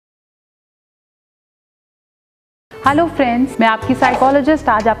Hello friends, मैं आपकी psychologist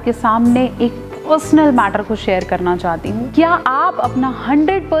आज आपके सामने एक पर्सनल मैटर को शेयर करना चाहती हूँ। क्या आप अपना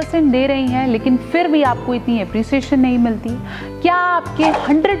 100% दे रही हैं लेकिन फिर भी आपको इतनी एप्रिसिएशन नहीं मिलती? क्या आपके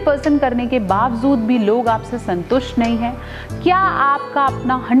 100% करने के बावजूद भी लोग आपसे संतुष्ट नहीं हैं? क्या आपका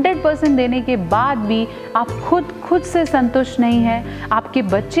अपना 100% देने के बाद भी आप खुद से संतुष्ट नहीं हैं? आपके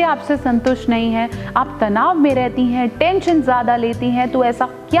बच्चे आपसे संतुष्ट नहीं हैं? आप तनाव में रहती हैं, टेंशन ज़्यादा लेती हैं? तो ऐसा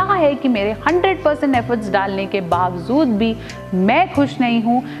क्या है कि मेरे 100% एफर्ट्स डालने के बावजूद भी मैं खुश नहीं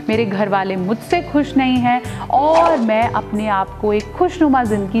हूँ, मेरे घर वाले मुझसे खुश नहीं हैं और मैं अपने आप को एक खुशनुमा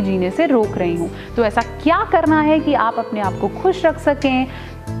ज़िंदगी जीने से रोक रही हूँ? तो ऐसा क्या करना है कि आप अपने आप को खुश रख सकें,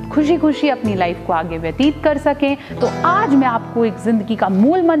 खुशी खुशी अपनी लाइफ को आगे व्यतीत कर सकें? तो आज मैं आपको एक ज़िंदगी का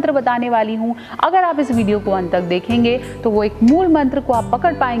मूल मंत्र बताने वाली हूँ। अगर आप इस वीडियो को अंत तक देखेंगे तो वो एक मूल मंत्र को आप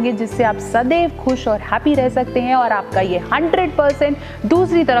पकड़ पाएंगे जिससे आप सदैव खुश और हैप्पी रह सकते हैं और आपका ये 100%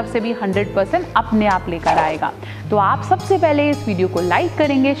 दूसरी तरफ से भी 100% अपने आप लेकर आएगा। तो आप सबसे पहले इस वीडियो को लाइक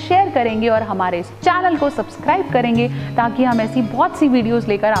करेंगे, शेयर करेंगे और हमारे इस चैनल को सब्सक्राइब करेंगे ताकि हम ऐसी बहुत सी वीडियोस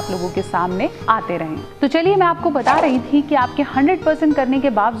लेकर आप लोगों के सामने आते रहें। तो चलिए, मैं आपको बता रही थी कि आपके 100% करने के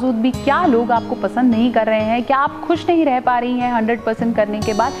बावजूद भी क्या लोग आपको पसंद नहीं कर रहे हैं, क्या आप खुश नहीं रह पा रही हैं 100% करने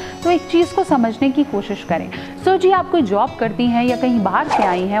के बाद। तो एक चीज़ को समझने की कोशिश करें। सोचिए, आप कोई जॉब करती हैं या कहीं बाहर से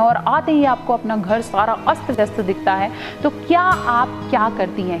आई हैं और आते ही आपको अपना घर सारा अस्त व्यस्त दिखता है, तो क्या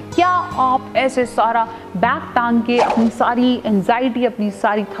करती हैं? क्या आप ऐसे सारा बैग टांग के अपनी सारी एंजाइटी, अपनी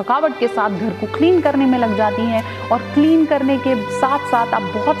सारी थकावट के साथ घर को क्लीन करने में लग जाती हैं और क्लीन करने के साथ साथ आप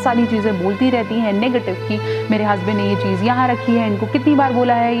बहुत सारी चीज़ें बोलती रहती हैं नेगेटिव की, मेरे हस्बैंड ने ये चीज़ यहाँ रखी है, इनको कितनी बार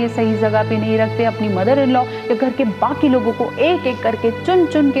बोला है ये सही जगह पे नहीं रखते। अपनी मदर इन लॉ या घर के बाकी लोगों को एक एक करके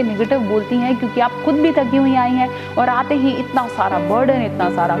चुन के नेगेटिव बोलती हैं क्योंकि आप खुद भी थकी हुई आई हैं और आते ही इतना सारा बर्डन, इतना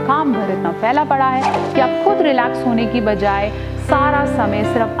सारा काम, घर इतना फैला पड़ा है कि आप खुद रिलैक्स होने की बजाय सारा समय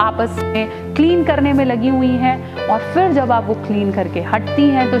सिर्फ आपस में क्लीन करने में लगी हुई हैं। और फिर जब आप वो क्लीन करके हटती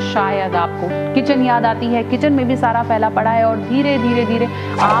हैं तो शायद आपको किचन याद आती है, किचन में भी सारा फैला पड़ा है और धीरे धीरे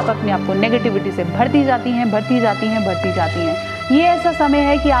आप अपने आप को नेगेटिविटी से भरती जाती हैं। ये ऐसा समय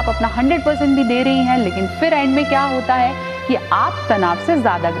है कि आप अपना 100% भी दे रही हैं लेकिन फिर एंड में क्या होता है कि आप तनाव से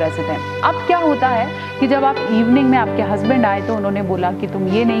ज़्यादा ग्रसित हैं। अब क्या होता है कि जब आप इवनिंग में आपके हस्बैंड आए तो उन्होंने बोला कि तुम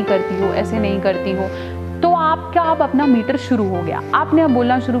ये नहीं करती हो, ऐसे नहीं करती हो, तो आप अपना मीटर शुरू हो गया। आपने अब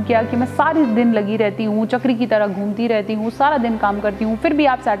बोलना शुरू किया कि मैं सारे दिन लगी रहती हूँ, चक्री की तरह घूमती रहती हूँ, सारा दिन काम करती हूँ, फिर भी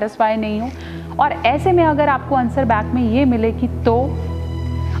आप सेटिस्फाई नहीं हो। और ऐसे में अगर आपको आंसर बैक में ये मिले कि तो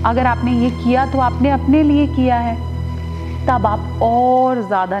अगर आपने ये किया तो आपने अपने लिए किया है, तब आप और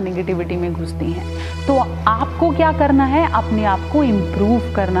ज़्यादा नेगेटिविटी में घुसती हैं। तो आपको क्या करना है? अपने आप को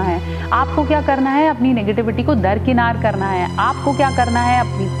इम्प्रूव करना है। आपको क्या करना है? अपनी नेगेटिविटी को दरकिनार करना है। आपको क्या करना है?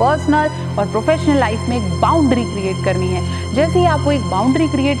 अपनी पर्सनल और प्रोफेशनल लाइफ में एक बाउंड्री क्रिएट करनी है। जैसे ही आप वो एक बाउंड्री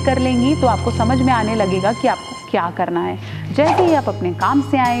क्रिएट कर लेंगी तो आपको समझ में आने लगेगा कि आपको क्या करना है। जैसे ही आप अपने काम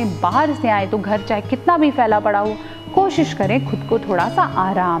से आए, बाहर से आए, तो घर चाहे कितना भी फैला पड़ा हो, कोशिश करें खुद को थोड़ा सा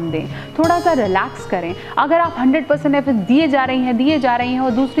आराम दें, थोड़ा सा रिलैक्स करें। अगर आप 100% एफर्ट दिए जा रही हैं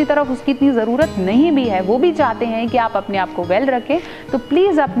और दूसरी तरफ उसकी इतनी ज़रूरत नहीं भी है, वो भी चाहते हैं कि आप अपने आप को वेल रखें, तो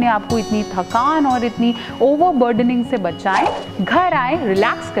प्लीज़ अपने आप को इतनी थकान और इतनी ओवरबर्डनिंग से बचाएं। घर आएँ,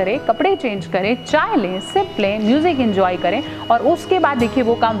 रिलैक्स करें, कपड़े चेंज करें, चाय लें, सिप लें, म्यूज़िक एंजॉय करें और उसके बाद देखिए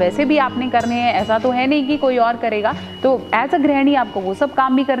वो काम वैसे भी आपने करने हैं, ऐसा तो है नहीं कि कोई और करेगा। तो एज अ गृहिणी आपको वो सब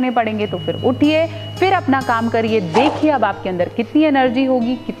काम भी करने पड़ेंगे। तो फिर उठिए, फिर अपना काम करिए, देखिए अब आपके अंदर कितनी एनर्जी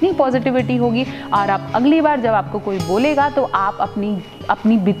होगी, कितनी पॉजिटिविटी होगी। और आप अगली बार जब आपको कोई बोलेगा तो आप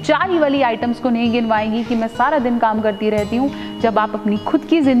अपनी बिचारी वाली आइटम्स को नहीं गिनवाएंगी कि मैं सारा दिन काम करती रहती हूँ। जब आप अपनी खुद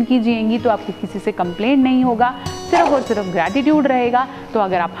की ज़िंदगी जिएंगी तो आपको किसी से कंप्लेंट नहीं होगा, सिर्फ और सिर्फ ग्रैटिट्यूड रहेगा। तो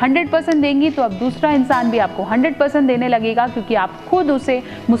अगर आप 100% देंगी तो अब दूसरा इंसान भी आपको 100% देने लगेगा क्योंकि आप खुद उसे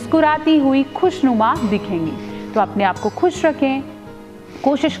मुस्कुराती हुई खुशनुमा दिखेंगी। तो अपने आप को खुश रखें,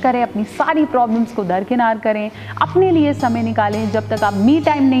 कोशिश करें अपनी सारी प्रॉब्लम्स को दरकिनार करें, अपने लिए समय निकालें। जब तक आप मी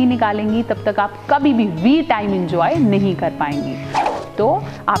टाइम नहीं निकालेंगी तब तक आप कभी भी वी टाइम एंजॉय नहीं कर पाएंगी। तो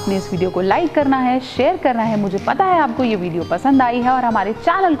आपने इस वीडियो को लाइक करना है, शेयर करना है। मुझे पता है आपको ये वीडियो पसंद आई है और हमारे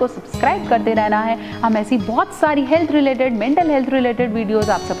चैनल को सब्सक्राइब करते रहना है। हम ऐसी बहुत सारी health related, mental health related videos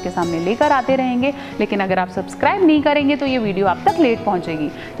आप सबके सामने लेकर आते रहेंगे। लेकिन अगर आप सब्सक्राइब नहीं करेंगे तो ये वीडियो आप तक लेट पहुंचेगी।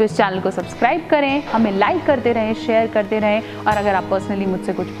 तो इस चैनल को सब्सक्राइब करें, हमें लाइक करते रहें, शेयर करते रहें। और अगर आप पर्सनली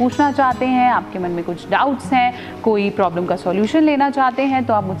मुझसे कुछ पूछना चाहते हैं, आपके मन में कुछ डाउट्स हैं, कोई प्रॉब्लम का सॉल्यूशन लेना चाहते हैं,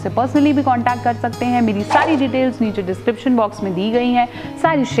 तो आप मुझसे पर्सनली भी कॉन्टैक्ट कर सकते हैं। मेरी सारी डिटेल्स नीचे डिस्क्रिप्शन बॉक्स में दी गई हैं,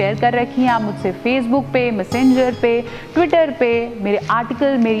 सारी शेयर कर रखी हैं। आप मुझसे फेसबुक पे, मैसेंजर पे, ट्विटर पे मेरे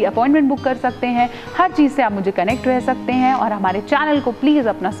आर्टिकल, मेरी अपॉइंटमेंट बुक कर सकते हैं। हर चीज़ से आप मुझे कनेक्ट रह सकते हैं और हमारे चैनल को प्लीज़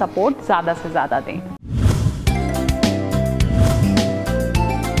अपना सपोर्ट ज़्यादा से ज़्यादा दें।